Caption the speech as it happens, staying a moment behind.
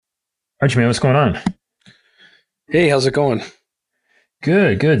Archie, man, what's going on? Hey, how's it going?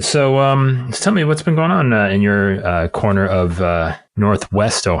 Good, good. So tell me what's been going on in your corner of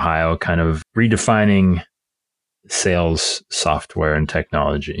Northwest Ohio, kind of redefining sales software and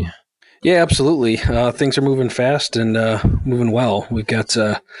technology. Yeah, absolutely. Things are moving fast and moving well. We've got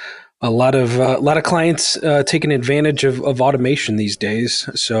a lot of clients taking advantage of automation these days.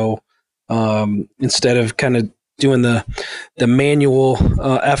 So instead of kind of doing the manual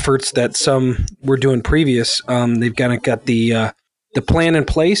efforts that some were doing previous, they've kind of got the plan in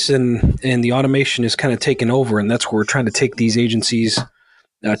place, and the automation is kind of taken over, and that's where we're trying to take these agencies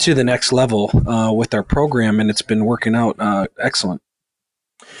to the next level with our program, and it's been working out excellent.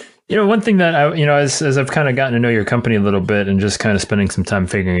 One thing that as I've kind of gotten to know your company a little bit and just kind of spending some time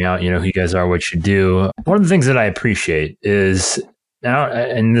figuring out, who you guys are, what you do. One of the things that I appreciate is now,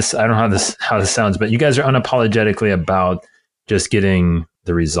 and this, I don't know how this sounds, but you guys are unapologetically about just getting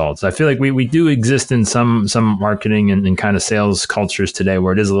the results. I feel like we do exist in some marketing and kind of sales cultures today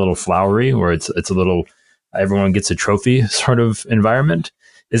where it is a little flowery, where it's a little, everyone gets a trophy sort of environment.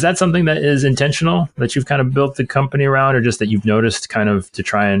 Is that something that is intentional that you've kind of built the company around, or just that you've noticed kind of to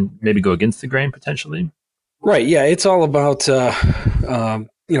try and maybe go against the grain potentially? Right. Yeah. It's all about,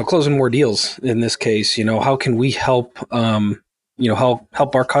 closing more deals in this case. How can we help,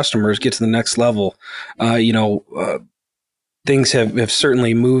 help our customers get to the next level? Things have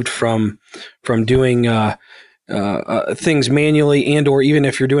certainly moved from doing things manually, and or even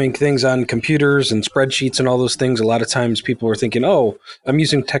if you're doing things on computers and spreadsheets and all those things, a lot of times people are thinking, oh, I'm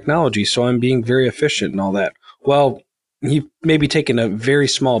using technology, so I'm being very efficient and all that. Well, you may be taking a very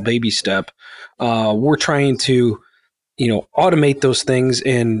small baby step. We're trying to, automate those things.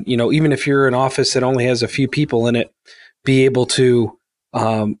 And, even if you're an office that only has a few people in it, be able to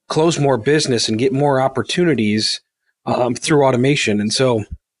close more business and get more opportunities through automation. And so,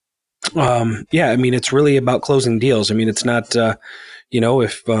 it's really about closing deals. I mean, it's not,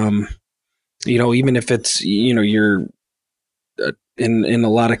 if, even if it's, you're in a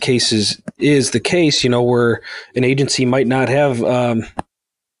lot of cases is the case, where an agency might not have,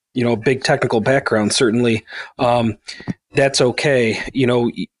 a big technical background, certainly, that's okay.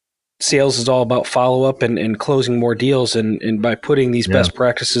 Sales is all about follow up and closing more deals. And by putting these best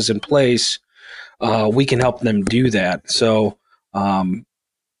practices in place, we can help them do that. So, and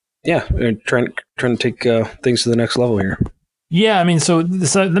trying to take things to the next level here. Yeah, I mean, so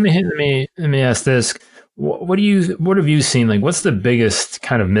let me ask this: what have you seen? Like, what's the biggest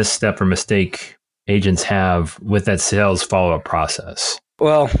kind of misstep or mistake agents have with that sales follow up process?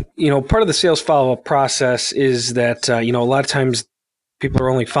 Well, part of the sales follow up process is that a lot of times people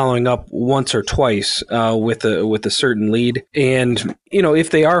are only following up once or twice with a certain lead, and if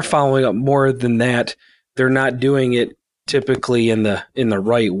they are following up more than that, they're not doing it typically in the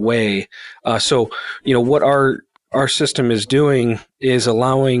right way. So what our system is doing is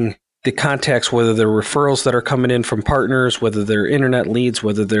allowing the contacts, whether they're referrals that are coming in from partners, whether they're internet leads,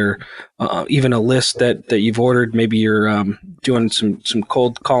 whether they're even a list that you've ordered, maybe you're doing some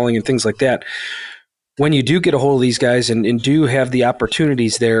cold calling and things like that. When you do get a hold of these guys and do have the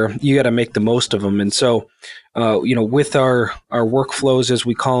opportunities there, you got to make the most of them. And so, with our workflows, as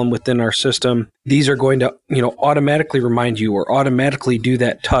we call them within our system, these are going to, automatically remind you or automatically do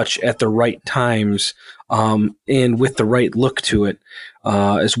that touch at the right times and with the right look to it,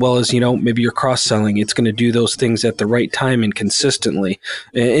 as well as, maybe you're cross-selling. It's going to do those things at the right time and consistently.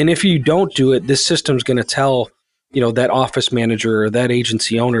 And if you don't do it, this system's going to tell, that office manager or that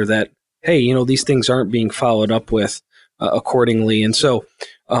agency owner that, hey, these things aren't being followed up with accordingly. And so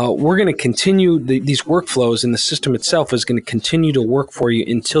we're going to continue these workflows, and the system itself is going to continue to work for you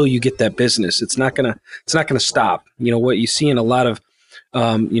until you get that business. It's not going to stop. What you see in a lot of,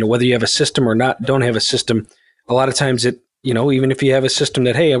 whether you have a system or not, don't have a system, a lot of times even if you have a system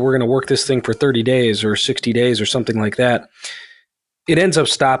that, hey, we're going to work this thing for 30 days or 60 days or something like that, it ends up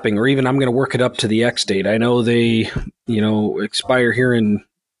stopping, or even I'm going to work it up to the X date. I know they, expire here in,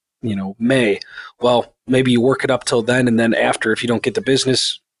 May. Well, maybe you work it up till then, and then after, if you don't get the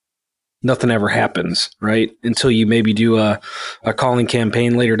business, nothing ever happens, right? Until you maybe do a calling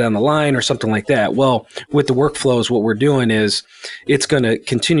campaign later down the line or something like that. Well, with the workflows, what we're doing is it's going to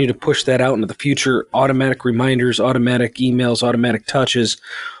continue to push that out into the future. Automatic reminders, automatic emails, automatic touches,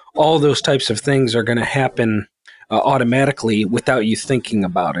 all those types of things are going to happen automatically without you thinking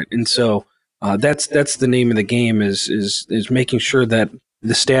about it. And so that's the name of the game is making sure that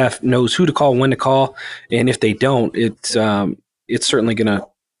the staff knows who to call, when to call, and if they don't, it's certainly going to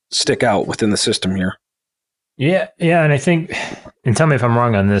stick out within the system here. Yeah, and I think, and tell me if I'm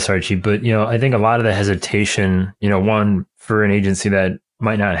wrong on this, Archie, but I think a lot of the hesitation, one for an agency that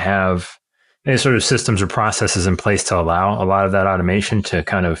might not have any sort of systems or processes in place to allow a lot of that automation to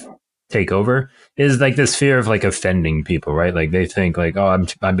kind of take over, is like this fear of like offending people, right? Like they think like, oh,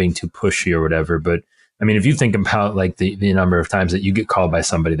 I'm being too pushy or whatever. But I mean, if you think about like the number of times that you get called by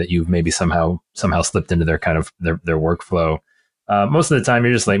somebody that you've maybe somehow slipped into their kind of their workflow, most of the time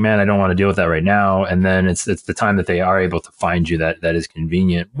you're just like, man, I don't want to deal with that right now. And then it's the time that they are able to find you that is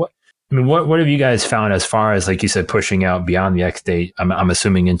convenient. What have you guys found as far as, like you said, pushing out beyond the X date? I'm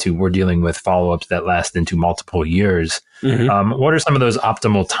assuming into, we're dealing with follow-ups that last into multiple years. Mm-hmm. What are some of those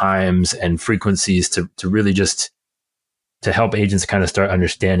optimal times and frequencies to really just to help agents kind of start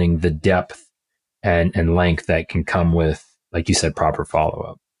understanding the depth and length that can come with, like you said, proper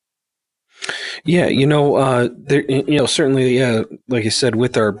follow-up? Yeah, certainly, like you said,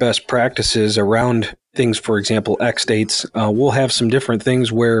 with our best practices around things, for example, X dates, we'll have some different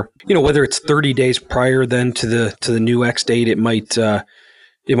things where, whether it's 30 days prior then to the new X date, it might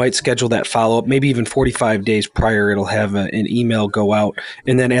schedule that follow-up. Maybe even 45 days prior, it'll have an email go out.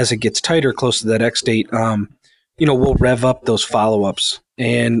 And then as it gets tighter, close to that X date, we'll rev up those follow-ups.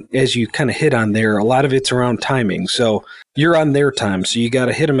 And as you kind of hit on there, a lot of it's around timing. So you're on their time, so you got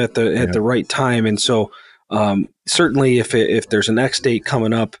to hit them at the right time. And so certainly if there's an X date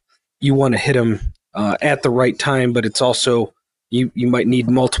coming up, you want to hit them at the right time, but it's also you might need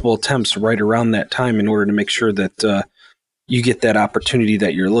multiple attempts right around that time in order to make sure that you get that opportunity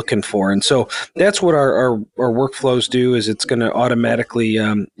that you're looking for. And so that's what our workflows do, is it's going to automatically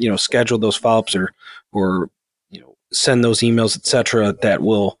schedule those follow-ups or send those emails, et cetera, that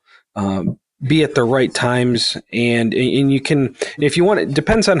will be at the right times. And you can, if you want, it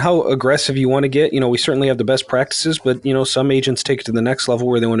depends on how aggressive you want to get. We certainly have the best practices, but some agents take it to the next level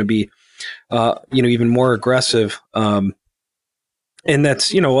where they want to be even more aggressive. And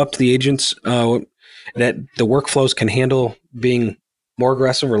that's, up to the agents that the workflows can handle being more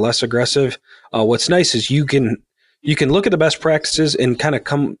aggressive or less aggressive. What's nice is you can look at the best practices and kind of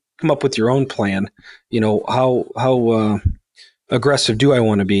come up with your own plan. How aggressive do I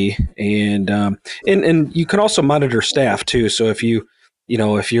want to be? And you can also monitor staff too. So if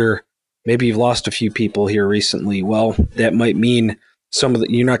maybe you've lost a few people here recently, well, that might mean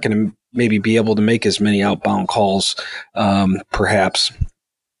you're not going to maybe be able to make as many outbound calls, perhaps.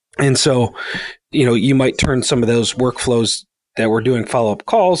 And so, you might turn some of those workflows that we're doing follow-up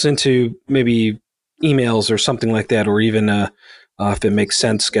calls into maybe emails or something like that, or even if it makes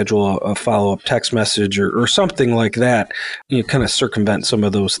sense, schedule a follow-up text message or something like that. Kind of circumvent some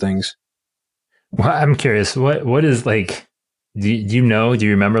of those things. Well, I'm curious, what is like, do you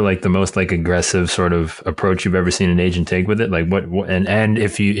remember like the most like aggressive sort of approach you've ever seen an agent take with it? Like what and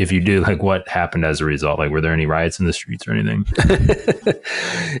if you do, like what happened as a result? Like were there any riots in the streets or anything?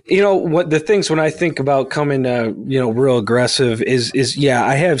 What the things when I think about coming real aggressive is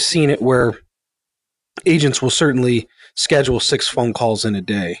I have seen it where agents will certainly schedule 6 phone calls in a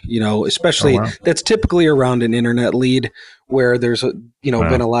day, especially that's typically around an internet lead where there's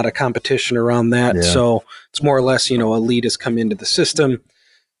been a lot of competition around that. Yeah. So it's more or less, a lead has come into the system,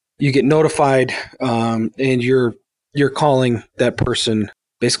 you get notified, and you're calling that person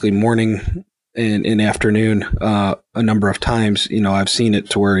basically morning and afternoon a number of times. I've seen it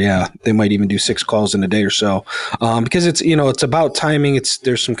to where they might even do 6 calls in a day or so, because it's it's about timing.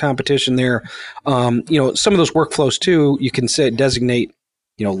 There's some competition there. Some of those workflows too, you can designate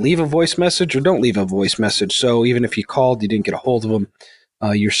leave a voice message or don't leave a voice message. So even if you called, you didn't get a hold of them,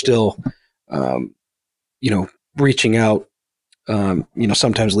 you're still reaching out,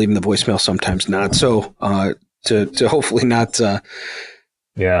 sometimes leaving the voicemail, sometimes not. So to hopefully not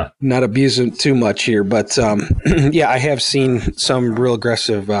abuse it too much here, but I have seen some real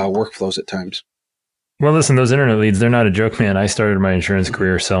aggressive workflows at times. Well, listen, those internet leads, they're not a joke, man. I started my insurance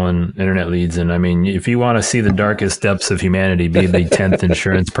career selling internet leads. And I mean, if you want to see the darkest depths of humanity, be the 10th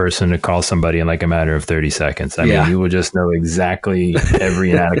insurance person to call somebody in like a matter of 30 seconds. I mean, you will just know exactly every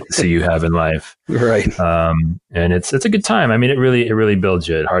inadequacy you have in life. Right. And it's a good time. I mean, it really builds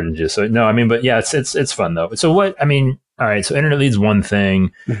you, it hardens you. So no, I mean, but yeah, it's fun though. So all right. So internet leads one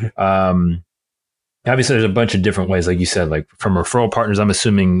thing. Mm-hmm. Obviously, there's a bunch of different ways, like you said, like from referral partners. I'm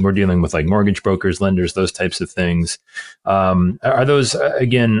assuming we're dealing with like mortgage brokers, lenders, those types of things. Are those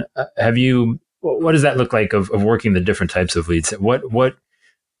again? What does that look like of working the different types of leads? What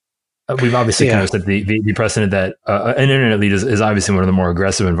we've obviously kind of set the precedent that an internet lead is obviously one of the more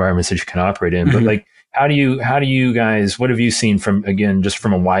aggressive environments that you can operate in. Mm-hmm. But like, how do you guys? What have you seen from just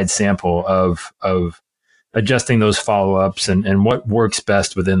from a wide sample of adjusting those follow-ups and what works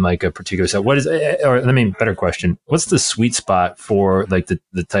best within like a particular set? Better question. What's the sweet spot for like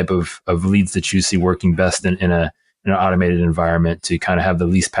the type of leads that you see working best in in an automated environment to kind of have the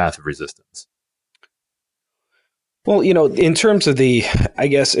least path of resistance? Well, in terms of I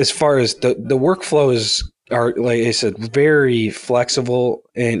guess as far as the workflows are, like I said, very flexible,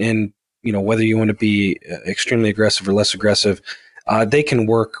 and whether you want to be extremely aggressive or less aggressive, they can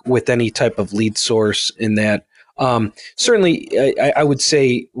work with any type of lead source in that. Certainly, I would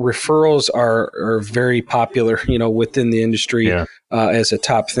say referrals are very popular, within the industry as a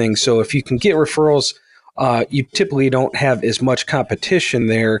top thing. So if you can get referrals, you typically don't have as much competition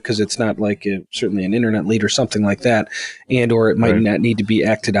there because it's not like certainly an internet lead or something like that, or it might not need to be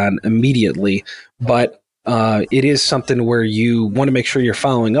acted on immediately. But it is something where you want to make sure you're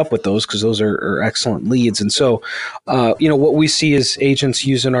following up with those because those are excellent leads. And so, what we see is agents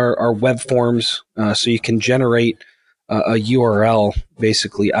using our web forms, so you can generate a URL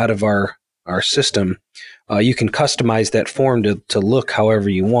basically out of our system. You can customize that form to look however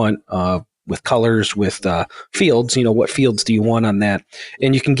you want, with colors, with fields. What fields do you want on that?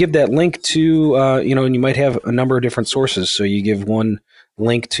 And you can give that link to, and you might have a number of different sources. So you give one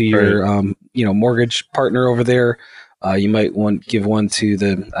link to your, mortgage partner over there. You might give one to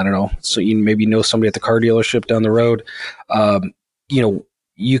so you maybe know somebody at the car dealership down the road.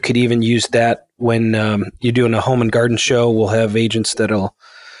 You could even use that when you're doing a home and garden show. We'll have agents that'll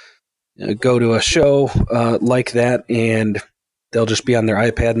go to a show like that, and they'll just be on their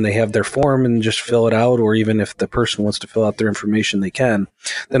iPad and they have their form and just fill it out. Or even if the person wants to fill out their information, they can.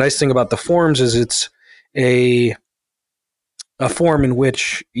 The nice thing about the forms is it's a form in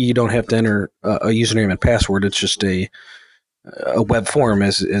which you don't have to enter a username and password. It's just a web form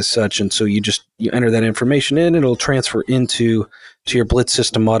as such. And so you enter that information in, it'll transfer to your Blitz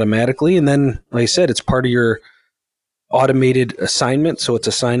system automatically. And then, like I said, it's part of your automated assignment. So it's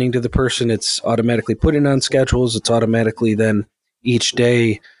assigning to the person. It's automatically putting on schedules. It's automatically then each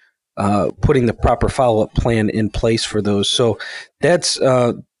day putting the proper follow-up plan in place for those. So that's,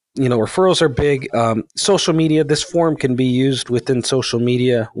 referrals are big. Social media, this form can be used within social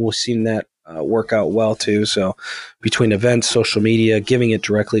media. We've seen that work out well too. So between events, social media, giving it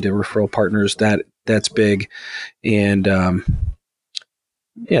directly to referral partners, that's big. And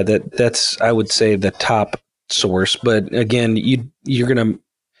that's, I would say, the top source. But again, you're going to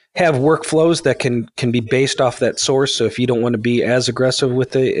have workflows that can be based off that source. So if you don't want to be as aggressive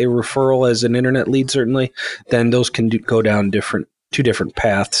with a referral as an internet lead, certainly, then those can go down two different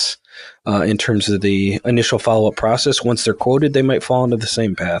paths in terms of the initial follow-up process. Once they're quoted, they might fall into the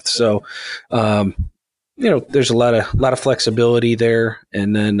same path. So, there's a lot of flexibility there.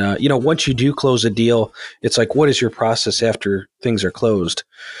 And then, once you do close a deal, it's like, what is your process after things are closed?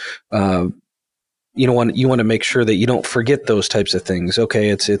 You want to make sure that you don't forget those types of things. Okay,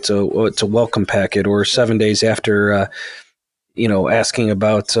 it's a welcome packet, or 7 days after, asking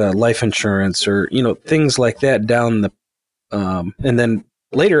about life insurance, or things like that down the, and then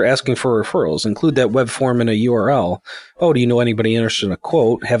later asking for referrals. Include that web form in a URL. Oh, do you know anybody interested in a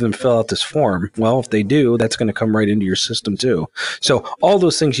quote? Have them fill out this form. Well, if they do, that's going to come right into your system too. So all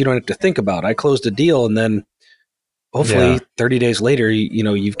those things you don't have to think about. I closed a deal, and then hopefully 30 days later,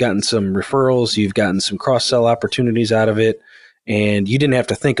 you've gotten some referrals, you've gotten some cross-sell opportunities out of it, and you didn't have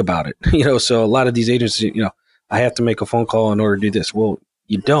to think about it. So a lot of these agents, I have to make a phone call in order to do this. Well,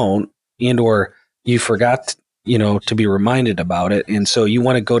 you don't, or you forgot, to be reminded about it. And so you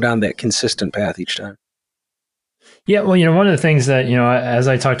want to go down that consistent path each time. Yeah, well, one of the things that, as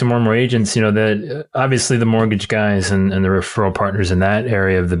I talk to more and more agents, that obviously the mortgage guys and the referral partners in that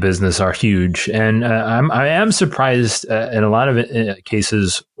area of the business are huge. And I am surprised in a lot of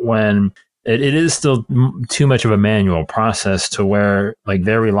cases when it is still too much of a manual process to where like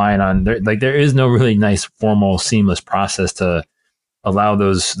they're relying on, there is no really nice, formal, seamless process to allow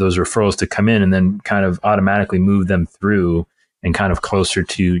those referrals to come in and then kind of automatically move them through and kind of closer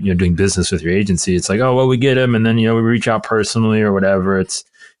to, doing business with your agency. It's like, oh, well, we get them, and then, we reach out personally or whatever. It's,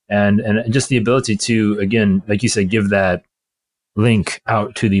 and just the ability to, again, like you said, give that link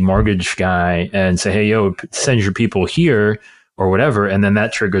out to the mortgage guy and say, hey, send your people here or whatever. And then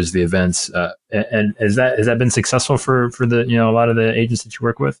that triggers the events. And has that been successful for the, a lot of the agents that you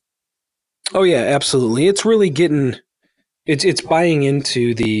work with? Oh yeah, absolutely. It's really it's buying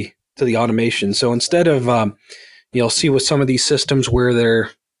into the automation. So instead of, you'll see with some of these systems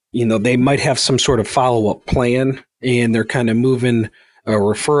where they might have some sort of follow-up plan, and they're kind of moving a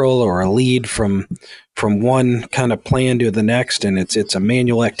referral or a lead from one kind of plan to the next, and it's a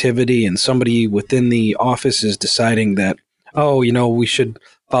manual activity, and somebody within the office is deciding that, we should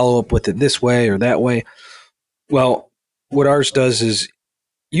follow up with it this way or that way. Well, what ours does is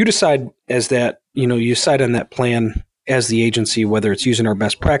you decide as that, you decide on that plan as the agency, whether it's using our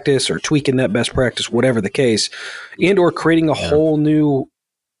best practice or tweaking that best practice, whatever the case, and or creating a whole new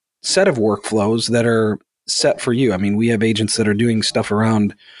set of workflows that are set for you. I mean, we have agents that are doing stuff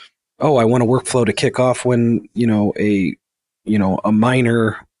around, oh, I want a workflow to kick off when, a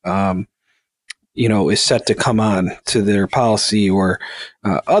minor, is set to come on to their policy, or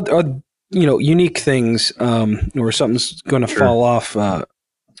other, unique things, or something's going to fall off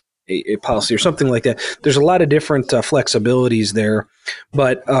a policy or something like that. There's a lot of different flexibilities there,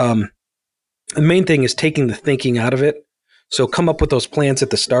 but the main thing is taking the thinking out of it. So come up with those plans at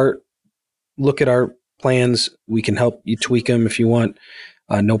the start. Look at our plans. We can help you tweak them if you want.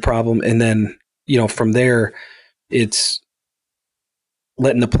 No problem. And then, from there, it's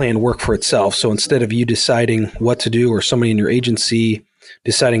letting the plan work for itself. So instead of you deciding what to do, or somebody in your agency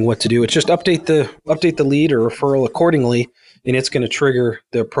deciding what to do, it's just update the lead or referral accordingly, and it's going to trigger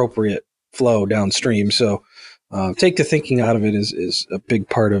the appropriate flow downstream. So take the thinking out of it is a big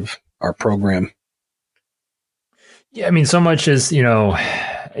part of our program. Yeah, I mean, so much as you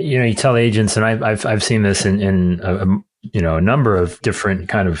tell agents, and I've seen this in a number of different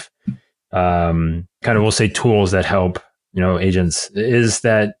kind of we'll say tools that help agents, is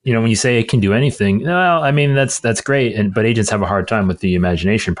that when you say it can do anything, well, I mean that's great, but agents have a hard time with the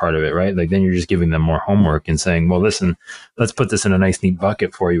imagination part of it, right? Like then you're just giving them more homework and saying, well, listen, let's put this in a nice neat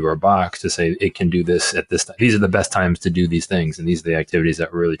bucket for you, or a box to say it can do this at this time. These are the best times to do these things, and these are the activities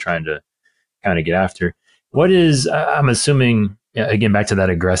that we're really trying to kind of get after. What is, I'm assuming, again, back to that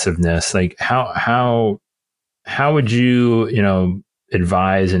aggressiveness, like how would you,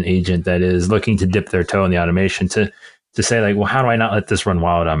 advise an agent that is looking to dip their toe in the automation to say, like, well, how do I not let this run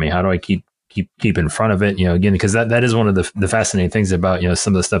wild on me? How do I keep in front of it? Again, because that is one of the fascinating things about,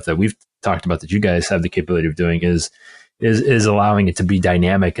 some of the stuff that we've talked about that you guys have the capability of doing is allowing it to be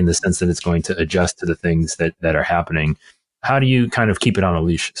dynamic in the sense that it's going to adjust to the things that are happening. How do you kind of keep it on a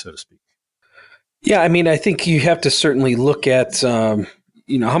leash, so to speak? Yeah, I mean, I think you have to certainly look at,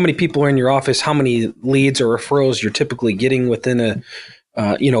 how many people are in your office, how many leads or referrals you're typically getting within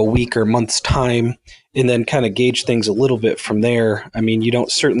a week or month's time, and then kind of gauge things a little bit from there. I mean, you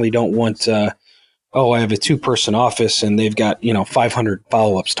certainly don't want, I have a 2-person office and they've got, 500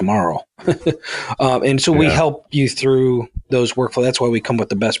 follow-ups tomorrow. And so we help you through those workflows. That's why we come with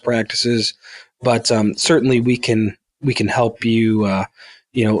the best practices, but certainly we can help you,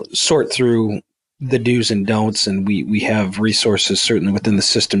 sort through the do's and don'ts, and we have resources certainly within the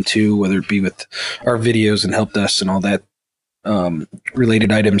system too, whether it be with our videos and help desk and all that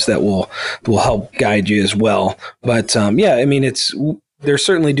related items that will help guide you as well. But I mean, there's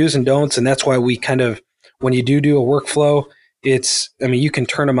certainly do's and don'ts, and that's why we kind of, when you do a workflow, you can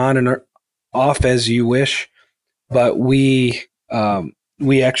turn them on and off as you wish, but we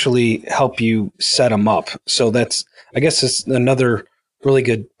actually help you set them up. So I guess it's another really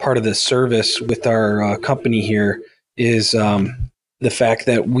good part of the service with our company here is the fact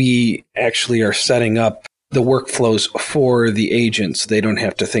that we actually are setting up the workflows for the agents. They don't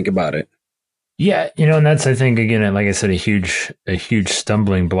have to think about it. Yeah, and that's, I think, again, like I said, a huge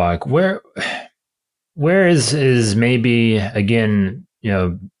stumbling block. Where is maybe, again,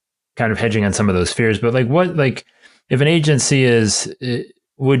 kind of hedging on some of those fears, but if an agency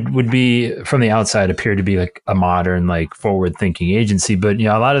would be from the outside appear to be like a modern, like forward thinking agency, but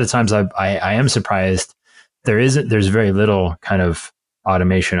a lot of the times I am surprised there's very little kind of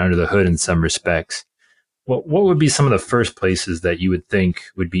automation under the hood in some respects. What would be some of the first places that you would think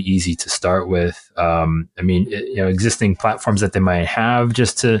would be easy to start with? Existing platforms that they might have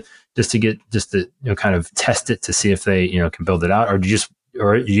just to kind of test it to see if they can build it out, or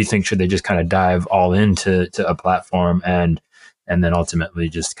do you think should they just kind of dive all into a platform and then ultimately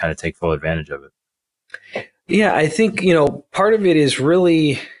just kind of take full advantage of it? Yeah, I think part of it is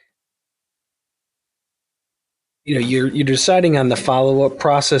really you're deciding on the follow-up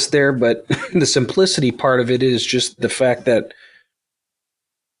process there, but the simplicity part of it is just the fact that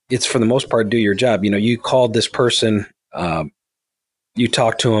it's, for the most part, do your job. You called this person, you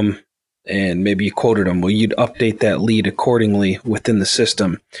talked to them, and maybe you quoted them. Well, you'd update that lead accordingly within the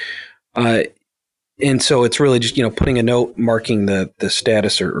system. And so it's really just, putting a note, marking the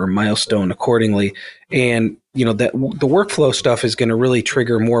status or milestone accordingly. And, that the workflow stuff is going to really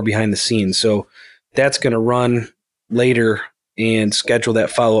trigger more behind the scenes. So that's going to run later and schedule that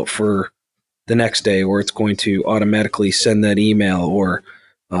follow-up for the next day, or it's going to automatically send that email, or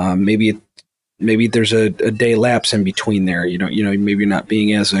maybe there's a day lapse in between there. Maybe you're not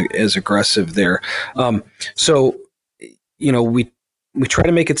being as aggressive there. So we try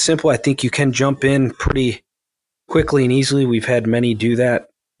to make it simple. I think you can jump in pretty quickly and easily. We've had many do that,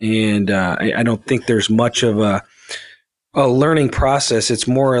 and I don't think there's much of a a learning process. It's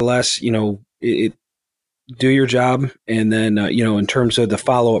more or less, do your job. And then, in terms of the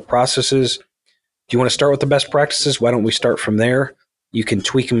follow-up processes, do you want to start with the best practices? Why don't we start from there? You can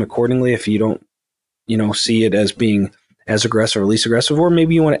tweak them accordingly if you don't, see it as being as aggressive or least aggressive, or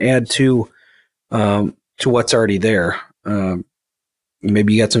maybe you want to add to what's already there.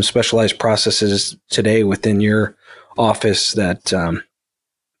 Maybe you got some specialized processes today within your office that,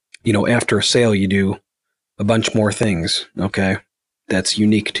 after a sale, you do a bunch more things. Okay. That's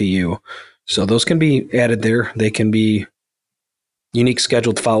unique to you. So those can be added there. They can be unique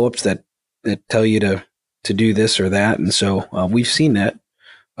scheduled follow-ups that tell you to do this or that. And so we've seen that.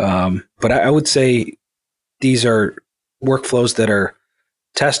 But I would say these are workflows that are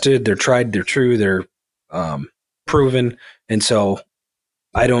tested, they're tried, they're true, they're proven. And so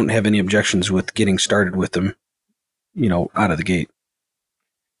I don't have any objections with getting started with them, out of the gate.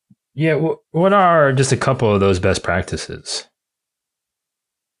 Yeah. What are just a couple of those best practices?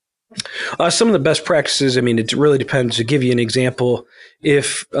 Some of the best practices, it really depends. To give you an example,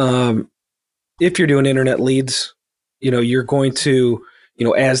 if you're doing internet leads, you're going to,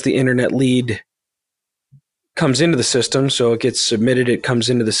 as the internet lead comes into the system, so it gets submitted, it comes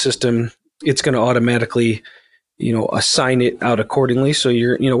into the system, it's going to automatically, assign it out accordingly. So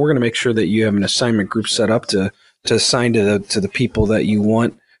we're going to make sure that you have an assignment group set up to assign to the people that you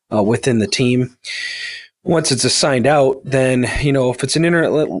want within the team. Once it's assigned out, then, if it's an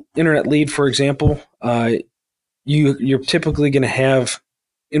internet lead, for example, you're typically going to have,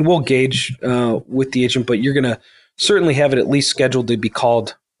 and we'll gauge with the agent, but you're going to certainly have it at least scheduled to be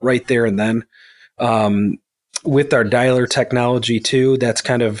called right there and then. With our dialer technology too, that's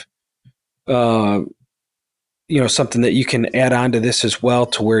kind of, something that you can add on to this as well,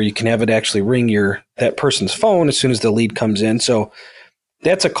 to where you can have it actually ring that person's phone as soon as the lead comes in. So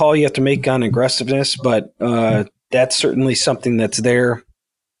that's a call you have to make on aggressiveness, but that's certainly something that's there.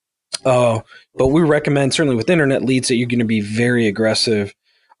 But we recommend, certainly with internet leads, that you're going to be very aggressive.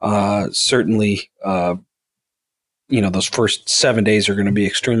 Certainly, those first 7 days are going to be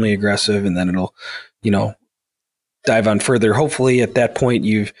extremely aggressive, and then it'll, dive on further. Hopefully at that point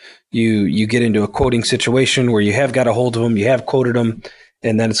you get into a quoting situation where you have got a hold of them, you have quoted them,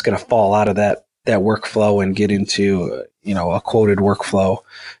 and then it's going to fall out of that workflow and get into, a quoted workflow.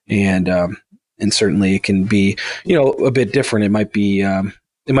 And certainly it can be, a bit different. It might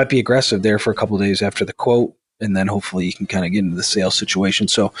be aggressive there for a couple of days after the quote, and then hopefully you can kind of get into the sales situation.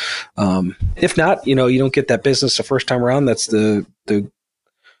 So if not, you don't get that business the first time around. That's the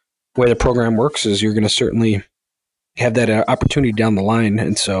way the program works, is you're going to certainly have that opportunity down the line.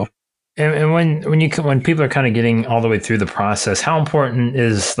 And so, and when people are kind of getting all the way through the process, how important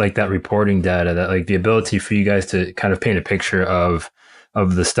is like that reporting data, that like the ability for you guys to kind of paint a picture of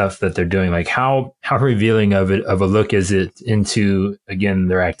the stuff that they're doing? Like how revealing of a look is it into, again,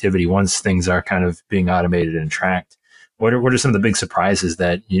 their activity once things are kind of being automated and tracked? What are some of the big surprises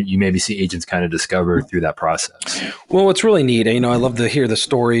that you maybe see agents kind of discover through that process? Well, it's really neat. I love to hear the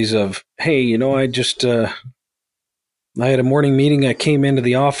stories of, hey, I just, I had a morning meeting. I came into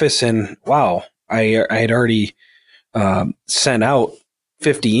the office and wow, I had already sent out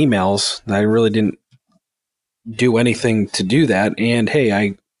 50 emails. I really didn't do anything to do that. And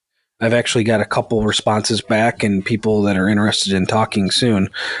hey, I've actually got a couple responses back and people that are interested in talking soon.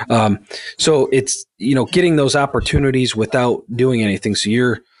 So it's, getting those opportunities without doing anything. So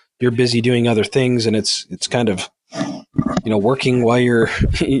you're busy doing other things, and it's kind of, working while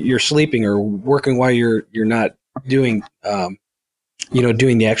you're sleeping, or working while you're not doing,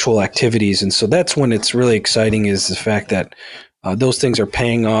 doing the actual activities. And so that's when it's really exciting, is the fact that those things are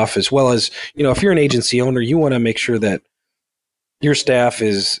paying off, as well as, if you're an agency owner, you want to make sure that your staff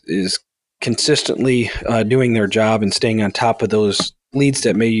is consistently doing their job and staying on top of those leads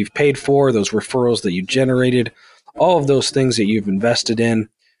that maybe you've paid for, those referrals that you generated, all of those things that you've invested in.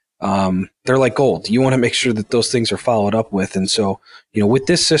 They're like gold. You want to make sure that those things are followed up with. And so, with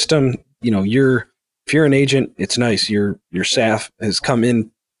this system, if you're an agent, it's nice. Your staff has come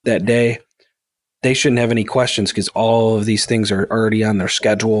in that day. They shouldn't have any questions, because all of these things are already on their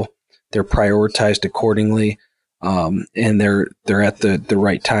schedule. They're prioritized accordingly, and they're at the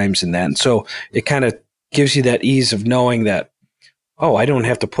right times in that. And so it kind of gives you that ease of knowing that, oh, I don't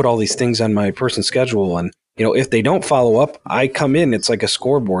have to put all these things on my person's schedule. And if they don't follow up, I come in. It's like a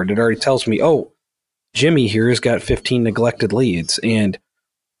scoreboard. It already tells me, oh, Jimmy here has got 15 neglected leads, and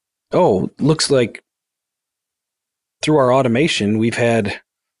oh, looks like through our automation, we've had,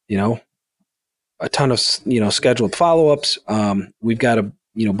 a ton of, scheduled follow-ups. We've got a,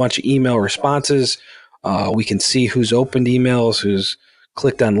 bunch of email responses. We can see who's opened emails, who's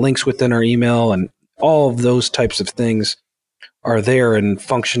clicked on links within our email, and all of those types of things are there and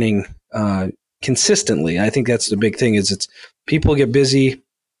functioning consistently. I think that's the big thing. Is it's people get busy,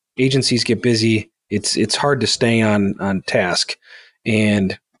 agencies get busy. It's hard to stay on task,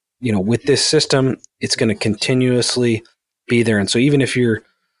 and with this system, it's going to continuously be there. And so even if you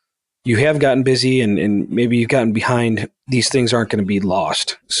have gotten busy and maybe you've gotten behind, these things aren't going to be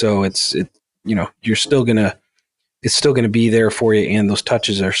lost. So you're still gonna it's still going to be there for you, and those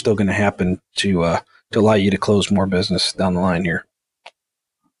touches are still going to happen to allow you to close more business down the line here.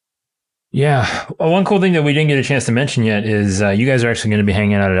 Yeah. Well, one cool thing that we didn't get a chance to mention yet is you guys are actually going to be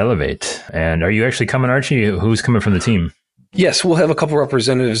hanging out at Elevate. And are you actually coming, Archie? Who's coming from the team? Yes, we'll have a couple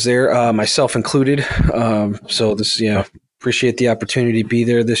representatives there, myself included. So appreciate the opportunity to be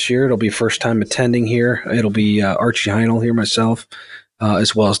there this year. It'll be first time attending here. It'll be Archie Heinel here, myself,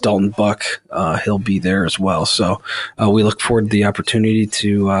 as well as Dalton Buck. He'll be there as well. So we look forward to the opportunity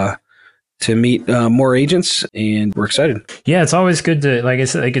to meet more agents, and we're excited. Yeah, it's always good to, like I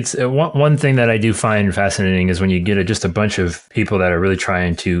said, it's one thing that I do find fascinating is when you get just a bunch of people that are really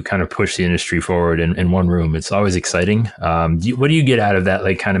trying to kind of push the industry forward in one room. It's always exciting. What do you get out of that,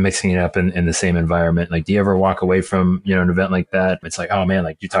 like kind of mixing it up in the same environment? Like, do you ever walk away from, an event like that? It's like, oh man,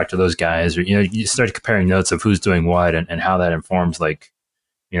 like you talk to those guys, or, you start comparing notes of who's doing what and how that informs, like,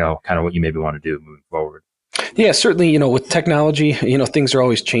 kind of what you maybe want to do moving forward. Yeah, certainly. With technology, things are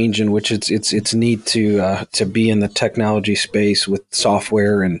always changing, which it's neat to be in the technology space with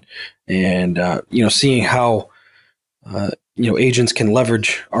software and seeing how agents can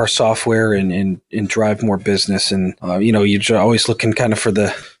leverage our software and drive more business. And you're always looking kind of for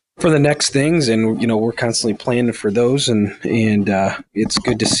the next things, and we're constantly planning for those, and it's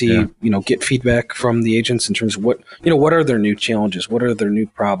good to see get feedback from the agents in terms of what are their new challenges, what are their new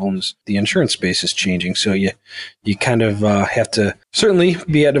problems. The insurance space is changing, so you kind of have to certainly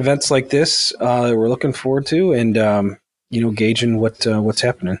be at events like this that we're looking forward to, and gauging what's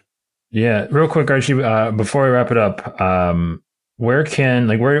happening. Yeah, real quick, Archie, before we wrap it up, where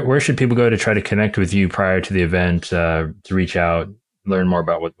should people go to try to connect with you prior to the event, to reach out, learn more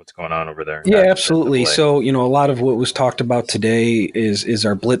about what's going on over there? Yeah, absolutely. So, a lot of what was talked about today is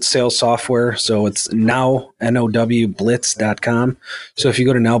our Blitz sales software. So it's now nowblitz.com. So if you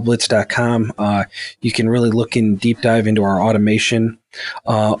go to nowblitz.com, you can really look in deep dive into our automation.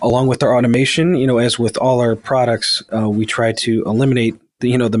 Along with our automation, as with all our products, we try to eliminate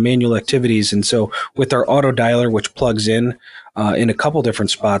the manual activities. And so with our auto dialer, which plugs in a couple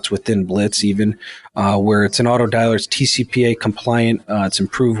different spots within Blitz, even where it's an auto dialer, it's TCPA compliant. It's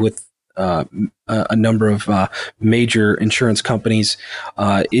improved with a number of major insurance companies.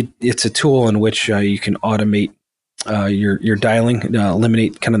 It's a tool in which you can automate your dialing,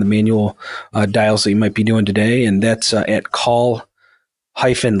 eliminate kind of the manual dials that you might be doing today. And that's at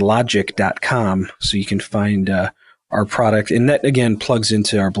call-logic.com. So you can find our product, and that again plugs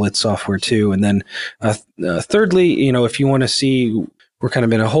into our Blitz software too. And then thirdly, if you want to see, we're kind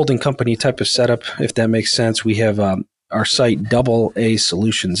of in a holding company type of setup, if that makes sense. We have our site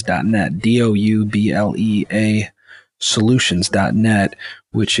doubleasolutions.net, DOUBLEA solutions.net,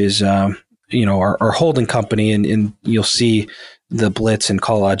 which is our holding company, and you'll see the Blitz and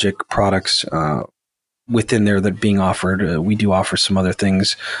CallLogic products within there that are being offered. We do offer some other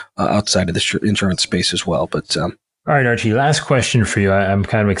things outside of the insurance space as well, but all right, Archie, last question for you. I'm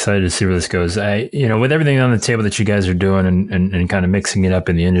kind of excited to see where this goes. With everything on the table that you guys are doing and kind of mixing it up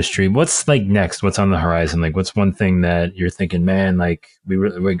in the industry, what's like next? What's on the horizon? Like, what's one thing that you're thinking, man, like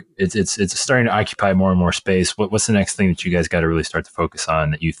it's starting to occupy more and more space. What's the next thing that you guys got to really start to focus on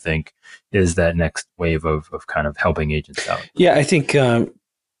that you think is that next wave of kind of helping agents out? Yeah, I think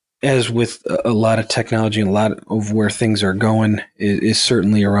as with a lot of technology and a lot of where things are going is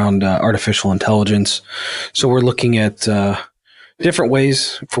certainly around artificial intelligence. So we're looking at different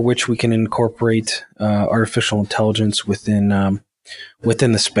ways for which we can incorporate artificial intelligence within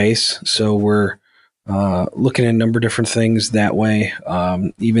the space. So we're looking at a number of different things that way,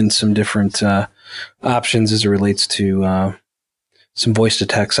 even some different options as it relates to some voice to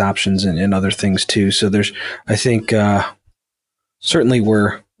text options and other things too. So I think certainly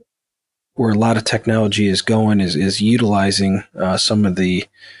where a lot of technology is going is utilizing some of the,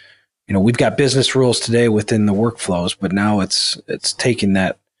 we've got business rules today within the workflows, but now it's taking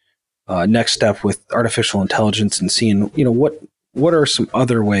that next step with artificial intelligence and seeing, what are some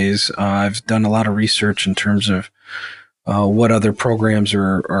other ways. I've done a lot of research in terms of what other programs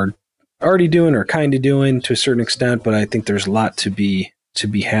are already doing or kind of doing to a certain extent, but I think there's a lot to be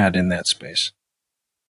had in that space.